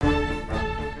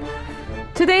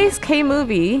Today's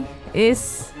K-movie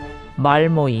is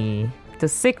말모이, The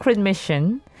Secret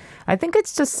Mission. I think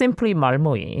it's just simply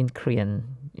말모이 in Korean,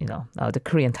 the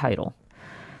Korean title.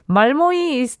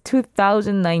 말모이 is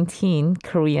 2019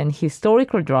 Korean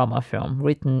historical drama film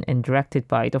written and directed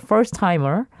by the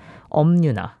first-timer Eom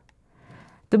Yu-na.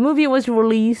 The movie was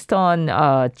released on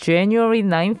January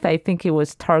 9th. I think it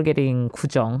was targeting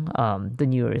Gujong, the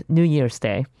New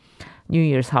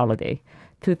Year's holiday,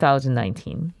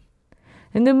 2019.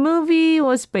 And the movie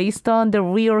was based on the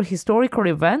real historical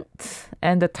event,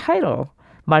 and the title,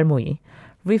 말모이,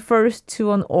 refers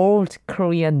to an old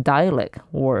Korean dialect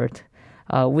word,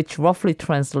 which roughly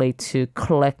translates to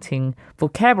collecting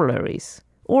vocabularies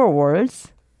or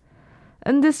words.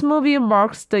 And this movie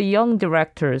marks the young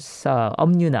director's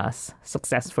Eom Yu-na's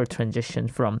successful transition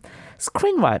from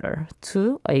screenwriter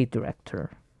to a director.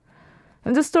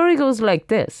 And the story goes like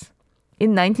this.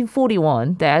 In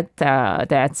 1941,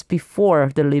 that's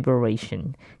before the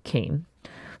liberation came,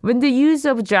 when the use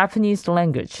of Japanese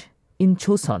language in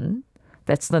Joseon,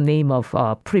 that's the name of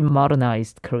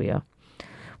pre-modernized Korea,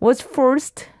 was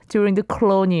forced during the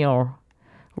colonial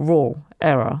rule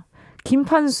era. Kim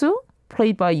Pan-soo,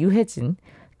 played by Yoo Hae-jin,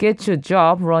 gets a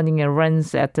job running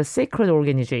errands at the sacred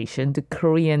organization, the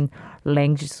Korean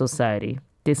Language Society,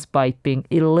 despite being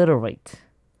illiterate.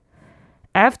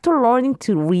 After learning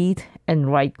to read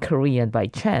and write Korean by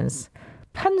chance,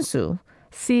 Pan-soo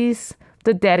sees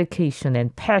the dedication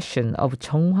and passion of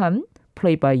Jung-hwan,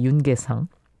 played by Yoon Kye-sang,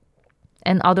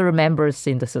 and other members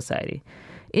in the society,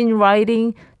 in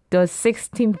writing the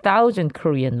 16,000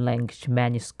 Korean language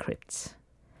manuscripts.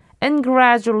 And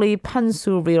gradually,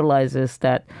 Pan-soo realizes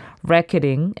that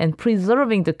recording and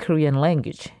preserving the Korean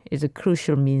language is a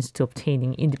crucial means to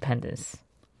obtaining independence.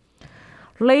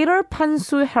 Later,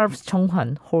 Pan-soo helps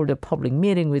Jung-hwan hold a public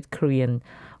meeting with Korean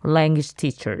language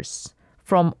teachers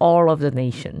from all of the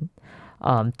nation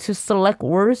to select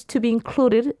words to be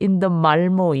included in the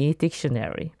말모이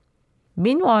dictionary.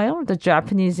 Meanwhile, the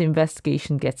Japanese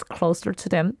investigation gets closer to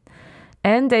them,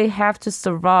 and they have to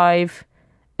survive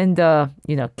and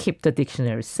keep the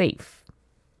dictionary safe.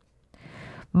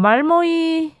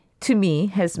 말모이, to me,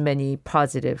 has many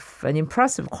positive and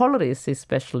impressive qualities,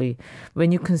 especially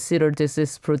when you consider this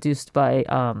is produced by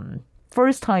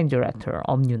first-time director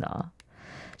Eom Yu-na.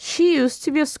 She used to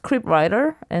be a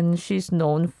scriptwriter, and she's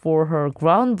known for her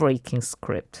groundbreaking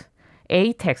script,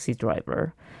 A Taxi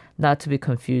Driver, not to be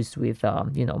confused with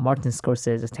Martin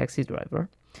Scorsese's Taxi Driver.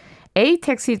 A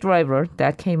Taxi Driver,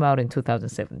 that came out in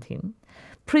 2017,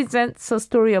 presents a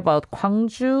story about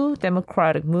Gwangju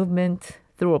Democratic Movement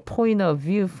through a point of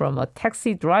view from a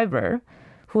taxi driver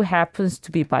who happens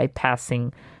to be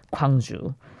bypassing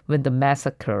Gwangju when the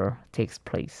massacre takes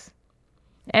place.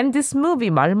 And this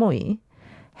movie, 말모이,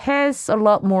 has a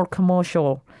lot more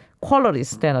commercial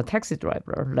qualities than a taxi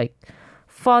driver, like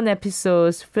fun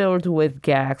episodes filled with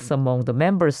gags among the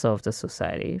members of the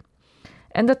society,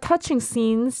 and the touching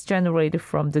scenes generated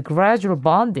from the gradual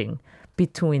bonding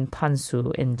between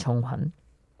Pan-soo and Jung-hwan.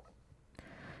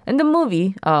 And the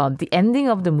movie, the ending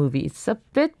of the movie, it's a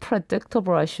bit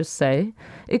predictable, I should say.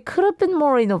 It could have been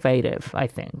more innovative, I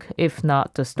think, if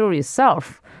not the story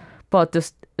itself, but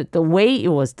the way it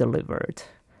was delivered.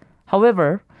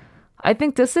 However, I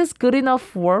think this is good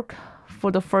enough work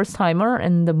for the first-timer,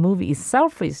 and the movie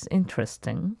itself is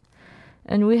interesting.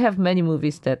 And we have many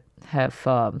movies that have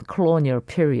colonial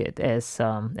period as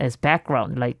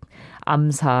background, like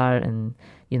Amsal and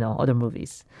other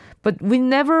movies. But we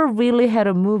never really had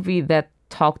a movie that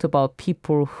talked about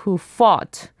people who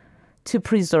fought to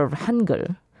preserve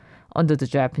Hangul under the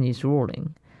Japanese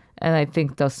ruling. And I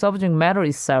think the subject matter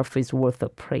itself is worth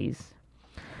of praise.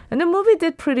 And the movie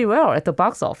did pretty well at the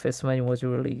box office when it was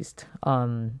released.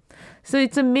 So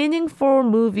it's a meaningful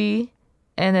movie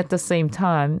and at the same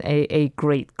time, a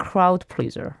great crowd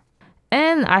pleaser.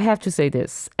 And I have to say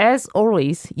this, as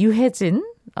always, Yoo Hae-jin,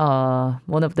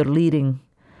 one of the leading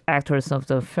actors of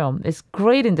the film, is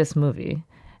great in this movie.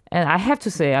 And I have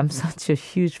to say, I'm such a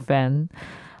huge fan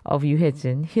of Yoo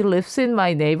Hae-jin. He lives in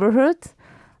my neighborhood,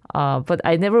 but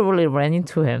I never really ran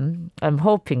into him. I'm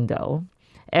hoping, though.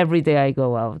 Every day I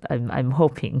go out, I'm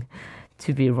hoping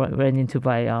to be run into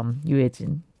by Yoo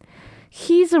Hae-jin.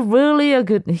 He's really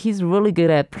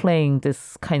good at playing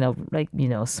this kind of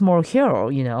small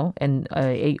hero, and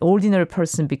a ordinary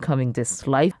person becoming this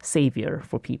life savior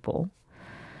for people.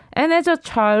 And as a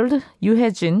child, Yoo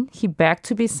Hae-jin, he begged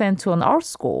to be sent to an art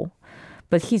school,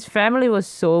 but his family was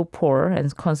so poor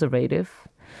and conservative.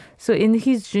 So in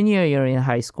his junior year in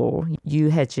high school, Yoo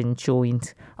Hae-jin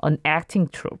joined an acting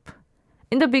troupe.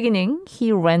 In the beginning,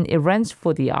 he ran errands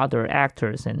for the other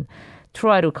actors and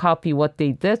try to copy what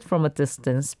they did from a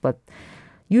distance, but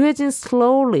Yoo Hae-jin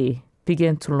slowly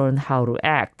began to learn how to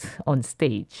act on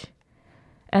stage.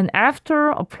 And after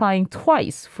applying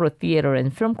twice for a theater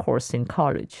and film course in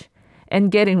college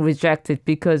and getting rejected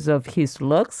because of his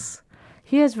looks,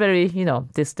 he has very,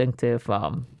 distinctive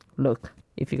look,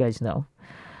 if you guys know.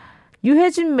 Yoo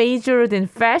Hae-jin majored in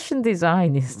fashion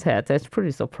design instead. That's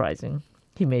pretty surprising.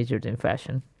 He majored in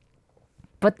fashion.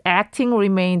 But acting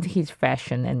remained his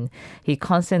passion, and he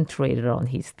concentrated on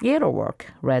his theater work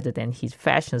rather than his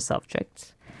fashion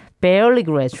subjects, barely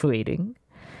graduating.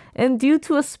 And due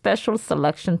to a special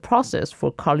selection process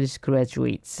for college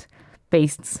graduates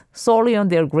based solely on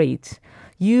their grades,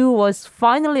 Yoo was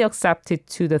finally accepted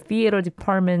to the theater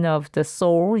department of the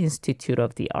Seoul Institute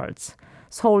of the Arts,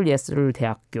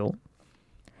 서울예술대학교.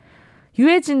 Yoo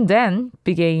Hae-jin then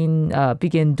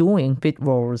began doing bit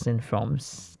roles in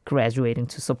films, graduating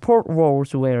to support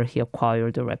roles where he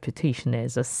acquired a reputation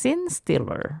as a scene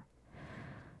stealer.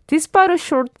 Despite a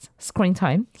short screen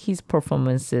time, his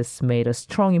performances made a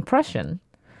strong impression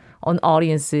on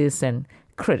audiences and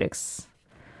critics.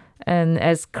 And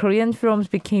as Korean films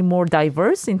became more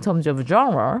diverse in terms of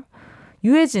genre,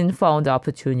 Yoo Hae-jin found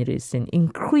opportunities in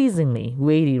increasingly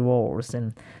weighty roles,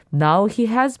 and now he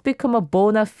has become a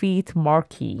bona fide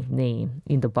marquee name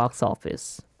in the box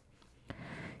office.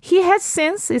 He has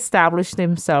since established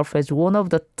himself as one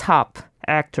of the top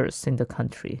actors in the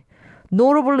country,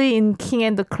 notably in King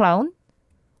and the Clown,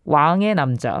 왕의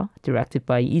남자, directed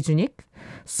by Lee Junik,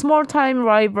 Small-Time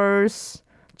Rivals,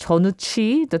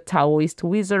 전우치, The Taoist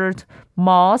Wizard,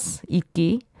 Moss,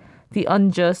 Ikki, The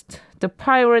Unjust, The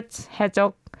Pirates,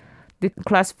 해적, The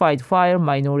Classified File,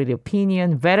 Minority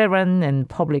Opinion, Veteran, and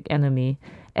Public Enemy,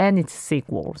 and its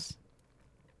sequels.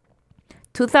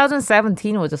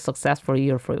 2017 was a successful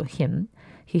year for him.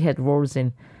 He had roles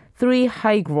in 3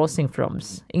 high-grossing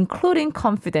films, including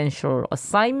Confidential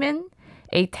Assignment,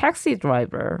 A Taxi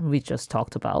Driver, we just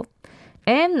talked about,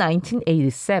 and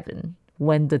 1987,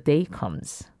 When the Day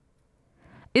Comes.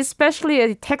 Especially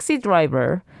A Taxi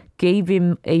Driver gave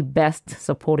him a Best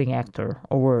Supporting Actor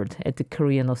award at the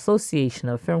Korean Association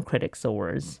of Film Critics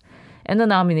Awards and a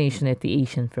nomination at the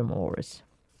Asian Film Awards.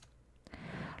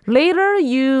 Later,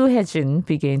 Yoo Hae-jin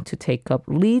began to take up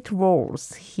lead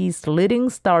roles. His leading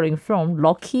starring film,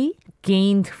 Lucky,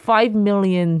 gained 5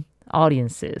 million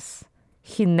audiences.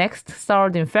 He next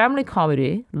starred in family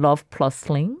comedy, Love Plus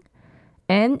Sling,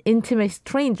 and Intimate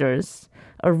Strangers,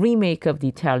 a remake of the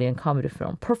Italian comedy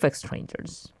film, Perfect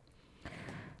Strangers.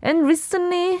 And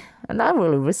recently, not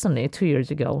really recently, 2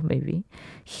 years ago maybe,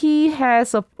 he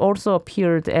has also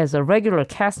appeared as a regular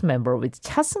cast member with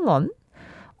Cha Seung-won,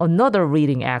 another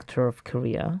leading actor of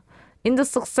Korea, in the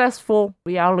successful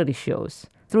reality shows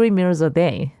 3 Meals a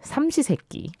Day,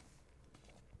 삼시세끼.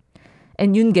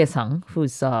 And Yoon Kye-sang,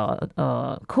 who's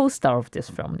a co-star of this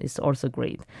film, is also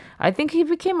great. I think he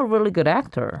became a really good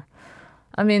actor.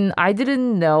 I mean, I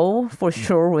didn't know for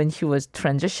sure when he was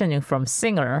transitioning from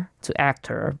singer to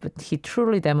actor, but he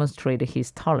truly demonstrated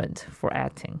his talent for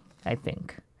acting, I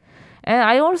think. And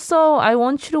I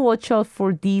want you to watch out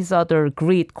for these other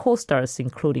great co-stars,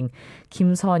 including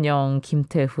Kim Seon-young, Kim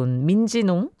Tae-hoon, Min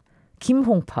Jin-woong, Kim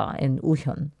Hong-pa, and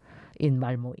Woo-hyun in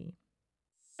말모이.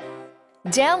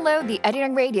 Download the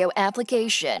Arirang Radio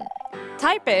application.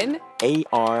 Type in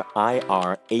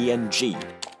ARIRANG.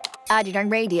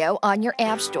 Arirang Radio on your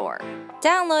app store.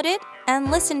 Download it and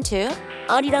listen to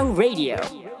Arirang Radio.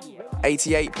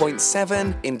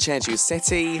 88.7 in Jeju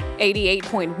City.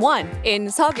 88.1 in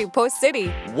Seogwipo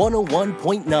City.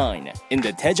 101.9 in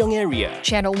the Daejeong area.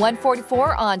 Channel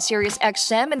 144 on Sirius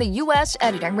XM in the U.S.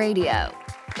 Arirang Radio.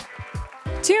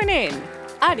 Tune in,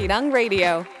 Arirang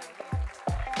Radio.